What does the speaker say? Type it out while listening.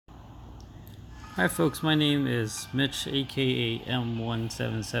Hi folks, my name is Mitch aka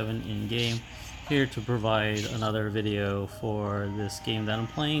M177 in game, here to provide another video for this game that I'm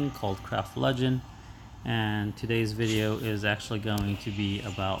playing called Craft Legend. And today's video is actually going to be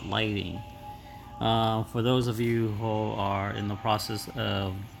about lighting. For those of you who are in the process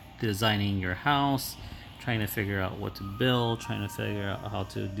of designing your house, trying to figure out what to build, trying to figure out how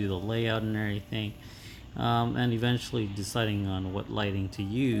to do the layout and everything, and eventually deciding on what lighting to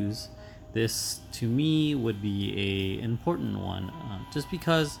use, this to me would be a important one, just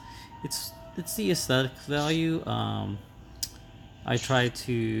because it's the aesthetic value. I tried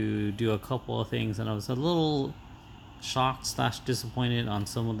to do a couple of things and I was a little shocked slash disappointed on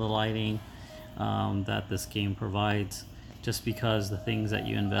some of the lighting that this game provides, just because the things that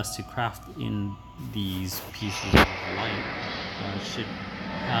you invest to craft in these pieces of light should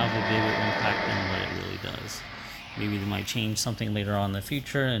have a bigger impact than what it really does. Maybe they might change something later on in the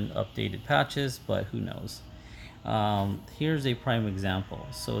future and updated patches, but who knows. Here's a prime example.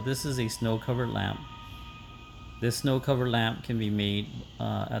 So this is a snow-covered lamp. This snow-covered lamp can be made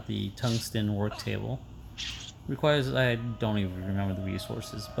at the tungsten work table. Requires, I don't even remember the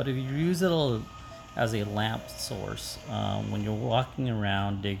resources, but if you use it as a lamp source, when you're walking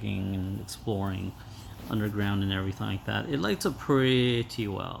around digging and exploring underground and everything like that, it lights up pretty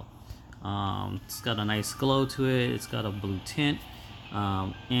well. It's got a nice glow to it, it's got a blue tint,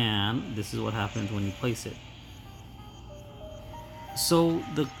 and this is what happens when you place it. So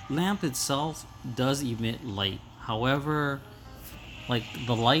the lamp itself does emit light, however, like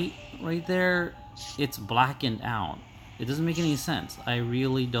the light right there, it's blackened out. It doesn't make any sense. I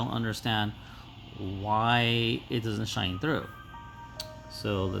really don't understand why it doesn't shine through.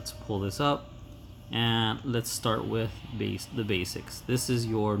 So let's pull this up and let's start with the basics. This is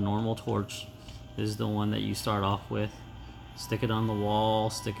your normal torch. This is the one that you start off with. Stick it on the wall,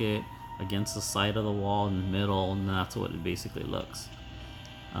 stick it against the side of the wall in the middle, and that's what it basically looks.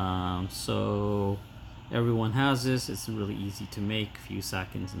 So everyone has this. It's really easy to make, a few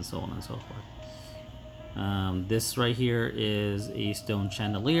seconds and so on and so forth. This right here is a stone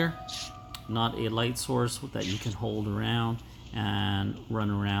chandelier, not a light source that you can hold around and run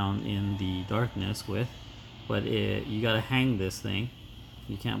around in the darkness with, but you gotta hang this thing.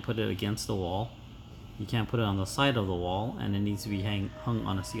 You can't put it against the wall, you can't put it on the side of the wall, and it needs to be hung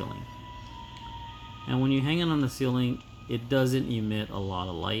on a ceiling. And when you hang it on the ceiling, it doesn't emit a lot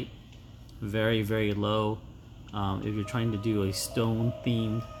of light, very low. If you're trying to do a stone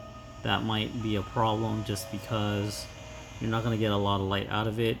themed, that might be a problem, just because you're not going to get a lot of light out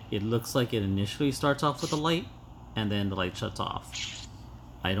of it. It looks like it initially starts off with a light and then the light shuts off.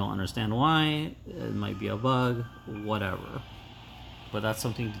 I don't understand why. It might be a bug, whatever, but that's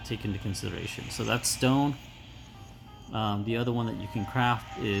something to take into consideration. So that's stone. The other one that you can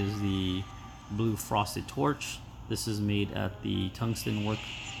craft is the blue frosted torch. This is made at the tungsten work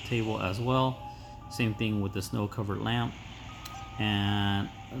table as well. Same thing with the snow covered lamp and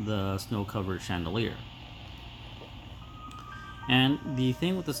the snow covered chandelier. And the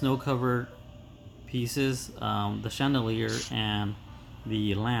thing with the snow covered pieces, the chandelier and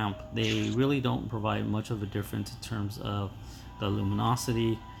the lamp, they really don't provide much of a difference in terms of the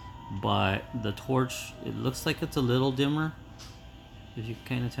luminosity, but the torch, it looks like it's a little dimmer, if you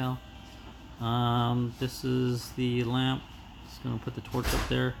can kind of tell. This is the lamp. Just gonna put the torch up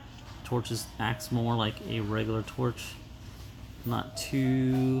there. The torch acts more like a regular torch, not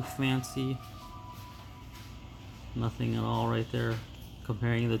too fancy, nothing at all right there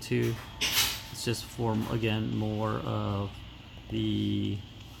comparing the two. It's just for, again, more of the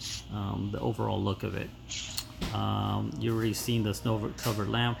overall look of it. You already seen the snow covered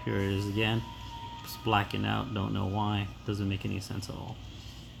lamp. Here it is again. It's blacking out, don't know why, doesn't make any sense at all.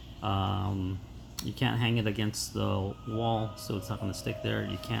 You can't hang it against the wall, so it's not going to stick there.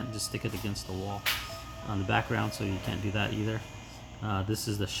 You can't just stick it against the wall on the background, so you can't do that either. This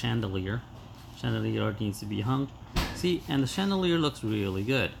is the chandelier. Chandelier needs to be hung. See, and the chandelier looks really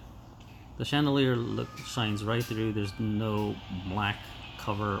good. The chandelier shines right through. There's no black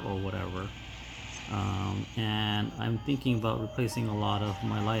cover or whatever. And I'm thinking about replacing a lot of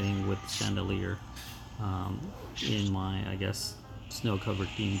my lighting with chandelier in my, I guess, snow covered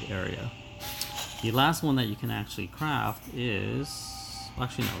themed area. The last one that you can actually craft is,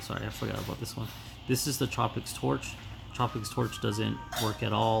 actually no, sorry, I forgot about this one. This is the Tropics torch. Tropics torch doesn't work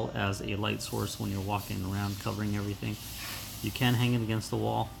at all as a light source when you're walking around covering everything. You can hang it against the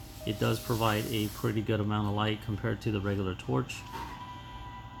wall. It does provide a pretty good amount of light compared to the regular torch,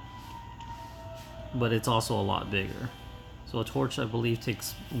 but it's also a lot bigger. So a torch, I believe,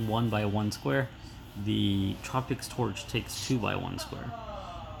 takes 1 by 1 square. The Tropics torch takes 2 by 1 square.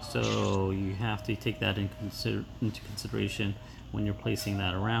 So you have to take that into consideration when you're placing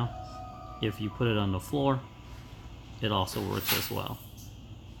that around. If you put it on the floor, it also works as well.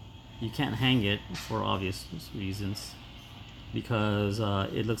 You can't hang it for obvious reasons because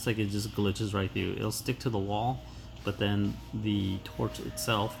it looks like it just glitches right through. It'll stick to the wall, but then the torch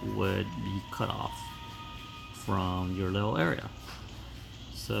itself would be cut off from your little area.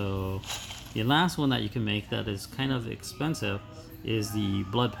 So the last one that you can make that is kind of expensive is the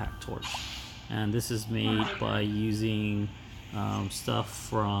blood pack torch, and this is made by using stuff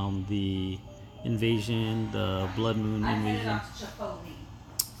from the invasion, the Blood Moon invasion.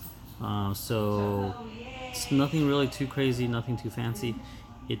 So it's nothing really too crazy, nothing too fancy.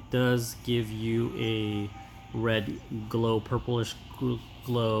 It does give you a red glow, purplish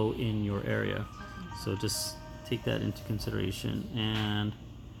glow in your area, so just take that into consideration. And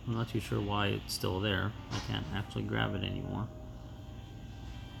I'm not too sure why it's still there. I can't actually grab it anymore.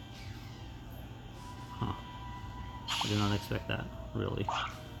 Huh. I did not expect that, really.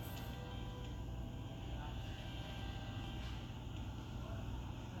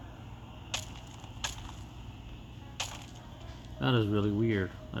 That is really weird.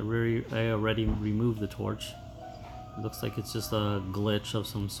 I already removed the torch. It looks like it's just a glitch of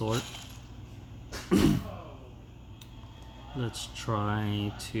some sort. Let's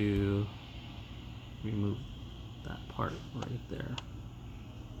try to remove that part right there.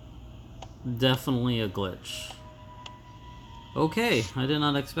 Definitely a glitch. Okay, I did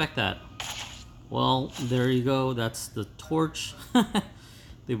not expect that. Well, there you go. That's the torch.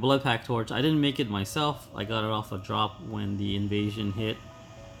 The blood pack torch. I didn't make it myself. I got it off a drop when the invasion hit.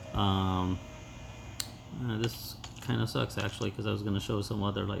 This kind of sucks actually, because I was going to show some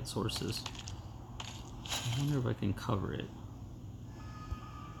other light sources. I wonder if I can cover it.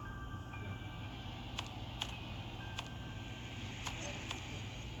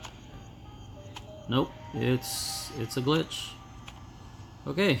 Nope, it's a glitch.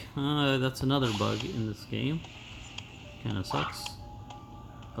 Okay, that's another bug in this game. Kind of sucks.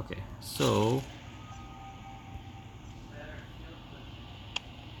 Okay, so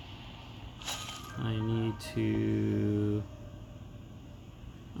I need to...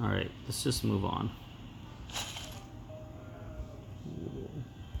 Alright, let's just move on.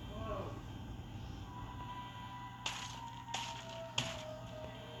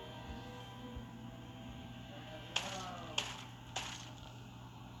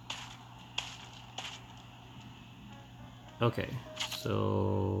 Okay,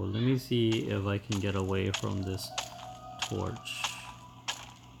 so let me see if I can get away from this torch.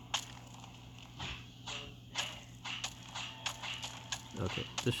 Okay,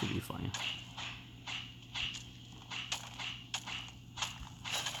 this should be fine.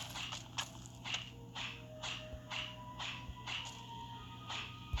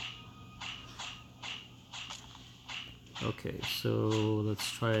 Okay, so let's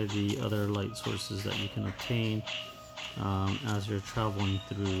try the other light sources that you can obtain as you're traveling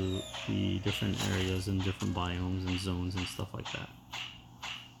through the different areas and different biomes and zones and stuff like that.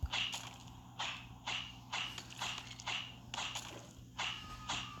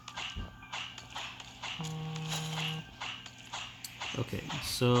 Okay,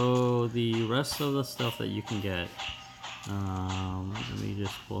 so the rest of the stuff that you can get, let me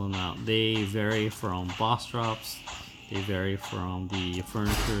just pull them out. They vary from boss drops, they vary from the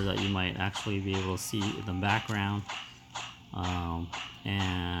furniture that you might actually be able to see in the background,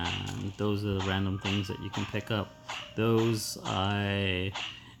 and those are the random things that you can pick up. Those I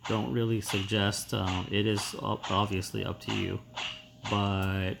don't really suggest. It is obviously up to you,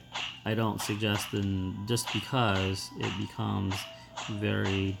 but I don't suggest them just because it becomes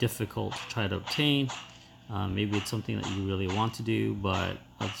very difficult to try to obtain. Maybe it's something that you really want to do, but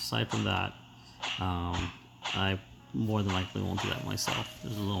aside from that, I more than likely won't do that myself.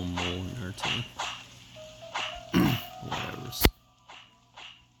 There's a little mole in there too. Whatever.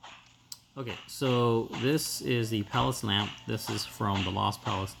 Okay, so this is the palace lamp. This is from the Lost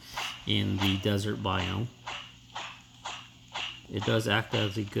Palace in the desert biome. It does act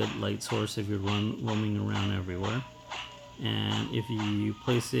as a good light source if you're roaming around everywhere. And if you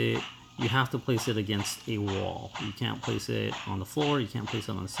place it, you have to place it against a wall. You can't place it on the floor, you can't place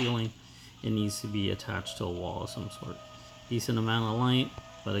it on the ceiling. It needs to be attached to a wall of some sort. Decent amount of light,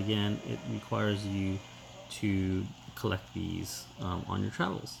 but again, it requires you to collect these on your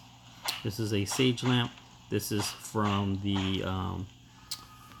travels. This is a sage lamp. This is from the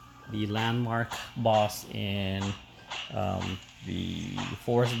landmark boss in the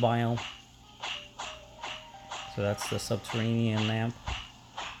forest biome. So that's the subterranean lamp.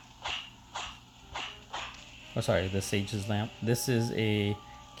 Oh, sorry, the sage's lamp. This is a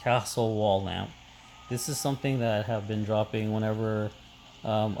castle wall lamp. This is something that I have been dropping whenever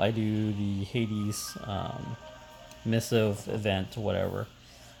I do the Hades missive event or whatever,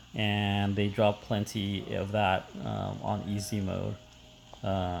 and they drop plenty of that on easy mode.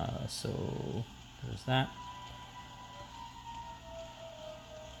 So there's that.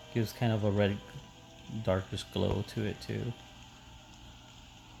 Gives kind of a red darkish glow to it too.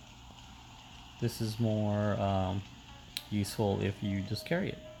 This is more useful if you just carry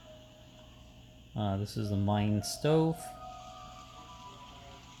it. This is a mine stove.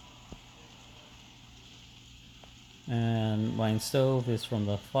 And mine stove is from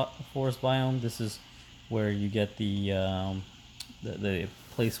the forest biome. This is where you get the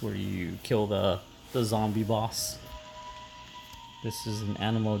place where you kill the zombie boss. This is an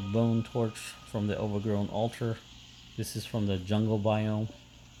animal bone torch from the overgrown altar. This is from the jungle biome.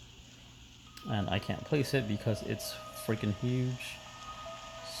 And I can't place it because it's freaking huge.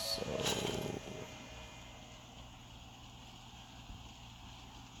 So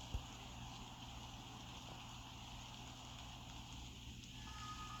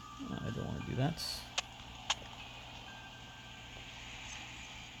I don't want to do that.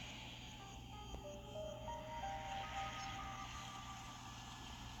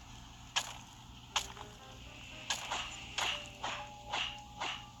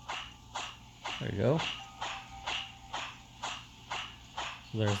 There you go.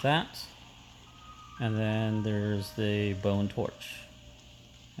 So there's that. And then there's the bone torch.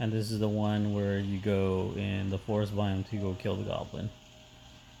 And this is the one where you go in the forest biome to go kill the goblin.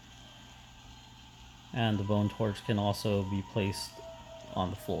 And the bone torch can also be placed on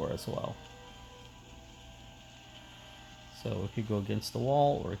the floor as well. So it could go against the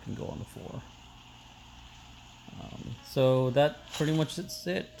wall or it can go on the floor. So that pretty much is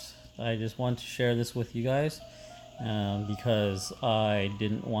it. I just wanted to share this with you guys because I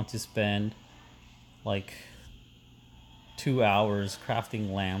didn't want to spend like 2 hours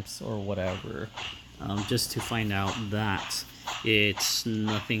crafting lamps or whatever just to find out that it's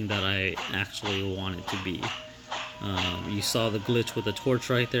nothing that I actually want it to be. You saw the glitch with the torch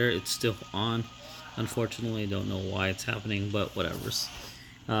right there. It's still on. Unfortunately, I don't know why it's happening, but whatever's.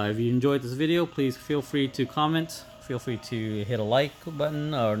 If you enjoyed this video, please feel free to comment. Feel free to hit a like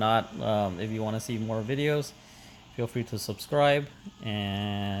button or not. If you want to see more videos, feel free to subscribe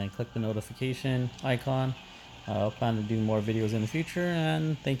and click the notification icon. I'll plan to do more videos in the future,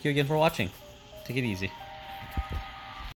 and thank you again for watching. Take it easy.